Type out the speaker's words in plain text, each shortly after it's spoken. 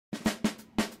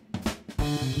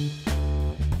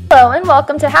Hello and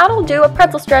welcome to how to do a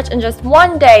pretzel stretch in just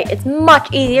one day. It's much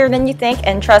easier than you think,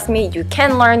 and trust me, you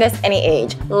can learn this any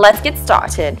age. Let's get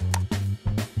started.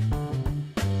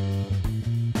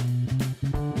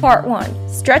 Part 1.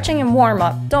 Stretching and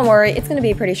warm-up. Don't worry, it's going to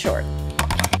be pretty short.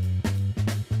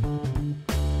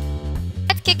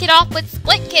 Let's kick it off with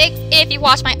split kicks. If you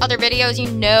watch my other videos, you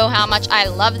know how much I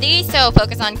love these, so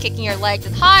focus on kicking your legs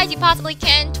as high as you possibly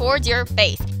can towards your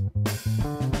face.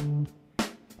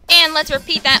 And let's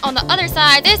repeat that on the other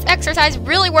side. This exercise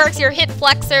really works your hip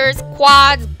flexors,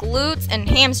 quads, glutes, and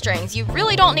hamstrings. You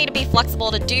really don't need to be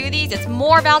flexible to do these. It's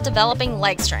more about developing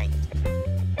leg strength.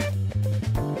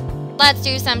 Let's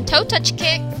do some toe touch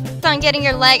kicks. On getting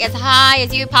your leg as high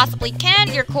as you possibly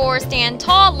can. Your core, stand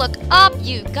tall, look up.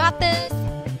 You got this.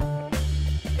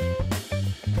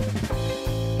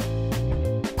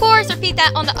 Of course, repeat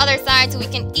that on the other side so we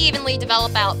can evenly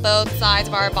develop out both sides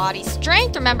of our body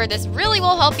strength. Remember, this really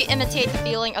will help you imitate the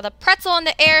feeling of the pretzel in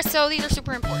the air, so these are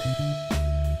super important.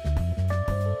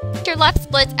 Your left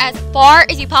splits as far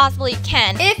as you possibly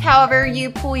can. If, however,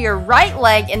 you pull your right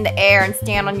leg in the air and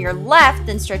stand on your left,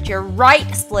 then stretch your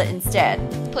right split instead.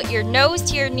 Put your nose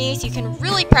to your knees so you can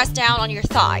really press down on your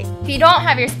thighs. If you don't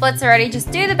have your splits already,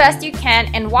 just do the best you can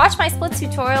and watch my splits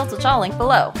tutorials, which I'll link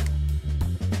below.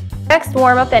 Next,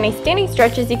 warm up any standing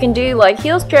stretches you can do, like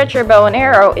heel stretch or bow and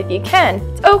arrow if you can.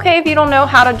 It's okay if you don't know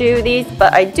how to do these,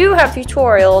 but I do have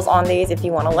tutorials on these if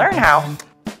you want to learn how.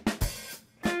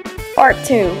 Part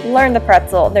 2. Learn the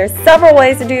pretzel. There's several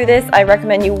ways to do this. I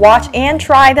recommend you watch and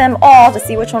try them all to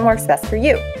see which one works best for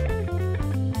you.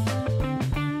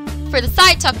 For the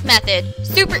side tuck method,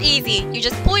 super easy. You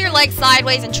just pull your legs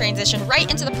sideways and transition right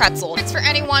into the pretzel. It's for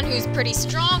anyone who's pretty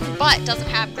strong but doesn't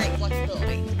have great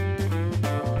flexibility.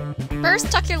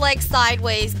 First, tuck your legs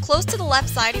sideways, close to the left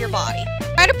side of your body.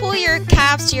 Try to pull your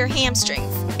calves to your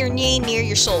hamstrings, your knee near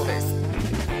your shoulders.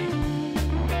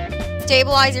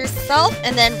 Stabilize yourself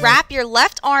and then wrap your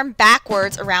left arm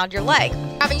backwards around your leg.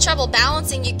 Having trouble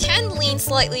balancing, you can lean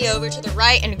slightly over to the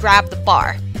right and grab the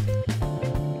bar.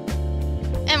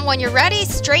 And when you're ready,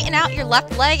 straighten out your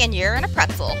left leg and you're in a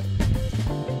pretzel.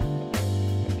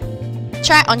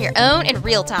 Try it on your own in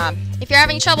real time. If you're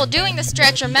having trouble doing the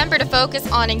stretch, remember to focus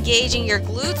on engaging your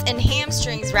glutes and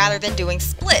hamstrings rather than doing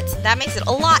splits. That makes it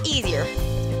a lot easier.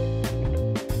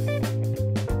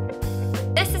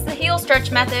 This is the heel stretch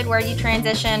method, where you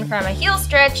transition from a heel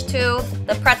stretch to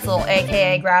the pretzel,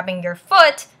 aka grabbing your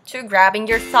foot to grabbing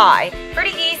your thigh.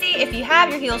 Pretty easy if you have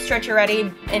your heel stretch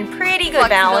already, and pretty good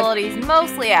balance. Flexibility's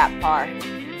mostly at par.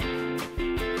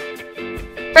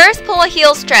 First, pull a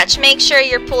heel stretch. Make sure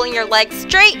you're pulling your legs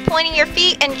straight, pointing your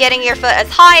feet, and getting your foot as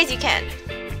high as you can.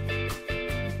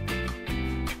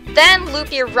 Then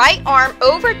loop your right arm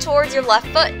over towards your left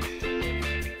foot.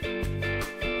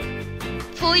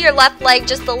 Pull your left leg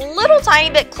just a little tiny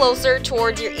bit closer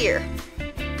towards your ear.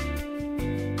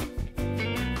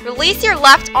 Release your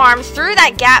left arm through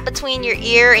that gap between your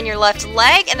ear and your left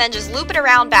leg, and then just loop it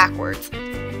around backwards.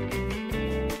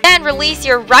 Then release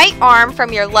your right arm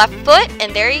from your left foot,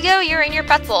 and there you go, you're in your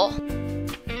pretzel.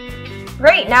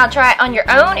 Great, now try it on your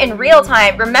own in real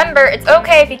time. Remember, it's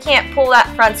okay if you can't pull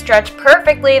that front stretch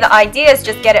perfectly. The idea is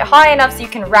just get it high enough so you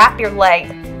can wrap your leg.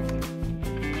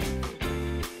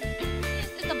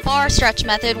 This is the bar stretch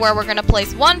method, where we're going to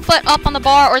place one foot up on the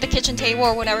bar or the kitchen table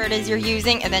or whatever it is you're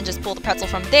using, and then just pull the pretzel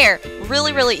from there.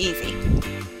 Really, really easy.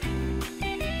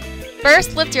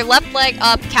 First, lift your left leg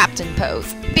up, captain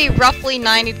pose. Be roughly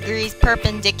 90 degrees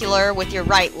perpendicular with your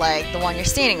right leg, the one you're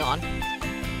standing on.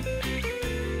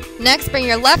 Next, bring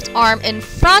your left arm in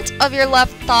front of your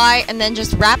left thigh and then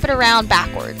just wrap it around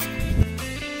backwards.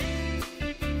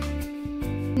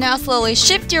 Now slowly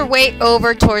shift your weight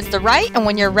over towards the right, and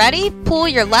when you're ready, pull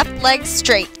your left leg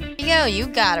straight. There you go, you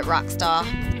got it, rock star.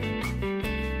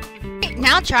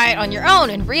 Now try it on your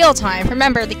own in real time.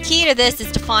 Remember, the key to this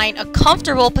is to find a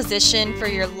comfortable position for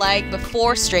your leg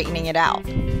before straightening it out.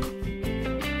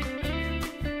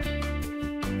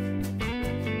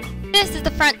 This is the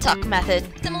front tuck method,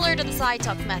 similar to the side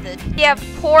tuck method. If you have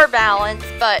poor balance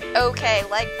but okay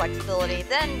leg flexibility,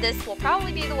 then this will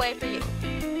probably be the way for you.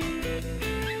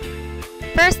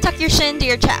 First, tuck your shin to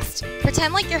your chest.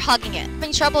 Pretend like you're hugging it. If you're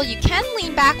having trouble, you can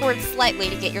lean backwards slightly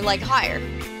to get your leg higher.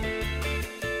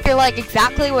 Your leg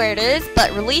exactly where it is,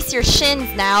 but release your shins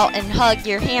now and hug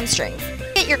your hamstrings.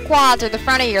 Get your quads or the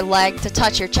front of your leg to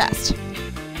touch your chest.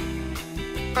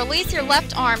 Release your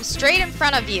left arm straight in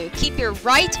front of you. Keep your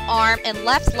right arm and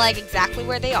left leg exactly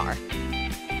where they are.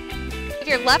 Keep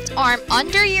your left arm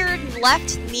under your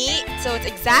left knee so it's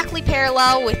exactly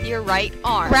parallel with your right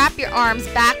arm. Wrap your arms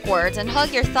backwards and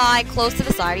hug your thigh close to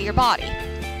the side of your body.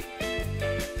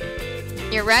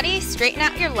 You're ready, straighten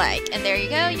out your leg, and there you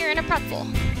go, you're in a pretzel.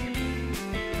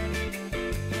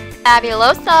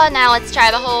 Fabulosa! Now let's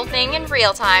try the whole thing in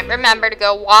real time. Remember to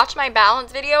go watch my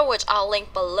balance video, which I'll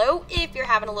link below if you're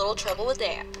having a little trouble with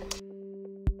that.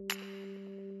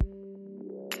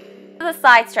 The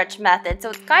side stretch method, so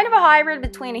it's kind of a hybrid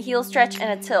between a heel stretch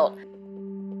and a tilt.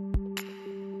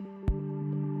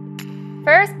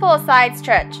 First, pull a side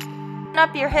stretch. Open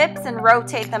up your hips and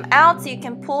rotate them out so you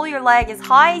can pull your leg as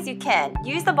high as you can.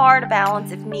 Use the bar to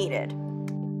balance if needed.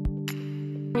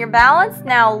 On your balance,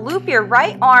 now loop your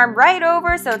right arm right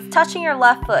over so it's touching your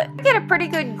left foot. Get a pretty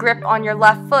good grip on your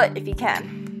left foot if you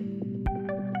can.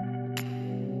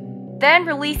 Then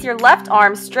release your left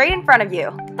arm straight in front of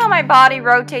you. So my body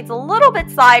rotates a little bit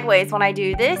sideways when I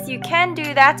do this. You can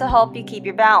do that to help you keep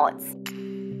your balance.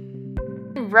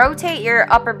 Rotate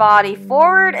your upper body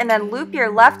forward and then loop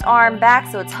your left arm back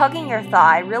so it's hugging your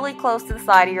thigh really close to the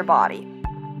side of your body.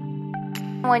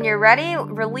 When you're ready,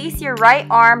 release your right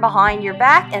arm behind your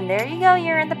back and there you go,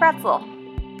 you're in the pretzel.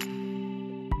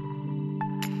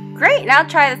 Great, now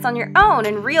try this on your own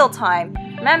in real time.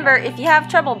 Remember, if you have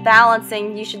trouble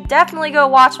balancing, you should definitely go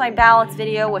watch my balance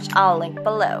video, which I'll link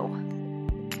below.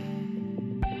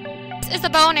 This is the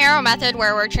bow and arrow method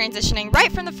where we're transitioning right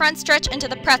from the front stretch into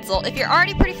the pretzel. If you're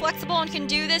already pretty flexible and can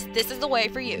do this, this is the way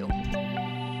for you.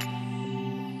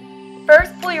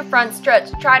 First, pull your front stretch.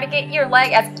 Try to get your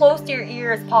leg as close to your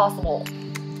ear as possible.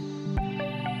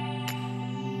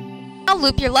 Now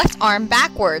loop your left arm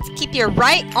backwards. Keep your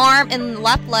right arm and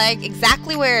left leg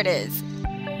exactly where it is.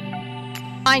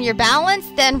 Find your balance,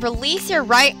 then release your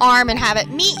right arm and have it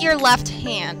meet your left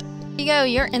hand. There you go,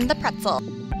 you're in the pretzel.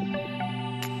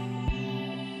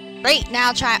 Great,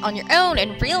 now try it on your own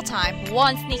in real time.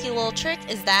 One sneaky little trick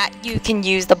is that you can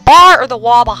use the bar or the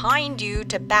wall behind you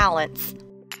to balance.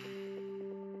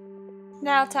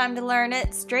 Now time to learn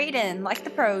it straight in, like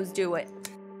the pros do it.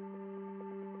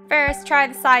 First, try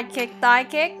the side kick, thigh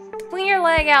kick. Swing your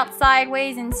leg out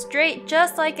sideways and straight,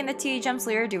 just like in the T-jumps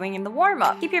we were doing in the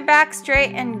warm-up. Keep your back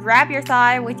straight and grab your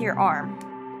thigh with your arm.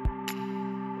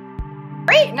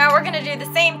 Great, now we're gonna do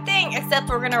the same thing, except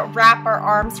we're gonna wrap our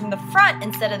arms from the front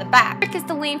instead of the back. The trick is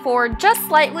to lean forward just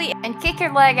slightly and kick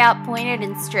your leg out pointed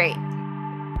and straight.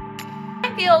 It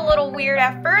might feel a little weird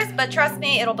at first, but trust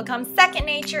me, it'll become second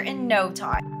nature in no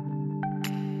time.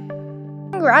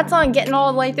 Congrats on getting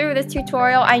all the way through this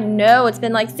tutorial. I know it's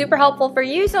been super helpful for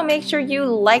you, so make sure you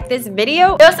like this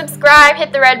video. Go subscribe,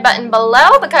 hit the red button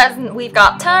below because we've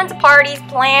got tons of parties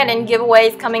planned and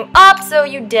giveaways coming up, so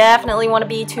you definitely want to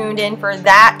be tuned in for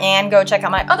that, and go check out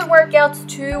my other workouts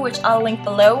too, which I'll link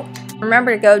below.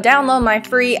 Remember to go download my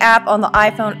free app on the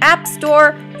iPhone App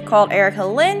Store called Erica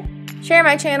Lynn. Share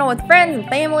my channel with friends and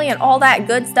family and all that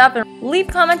good stuff, and leave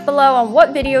comments below on what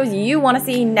videos you want to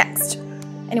see next.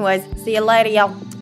 Anyways, see you later, y'all.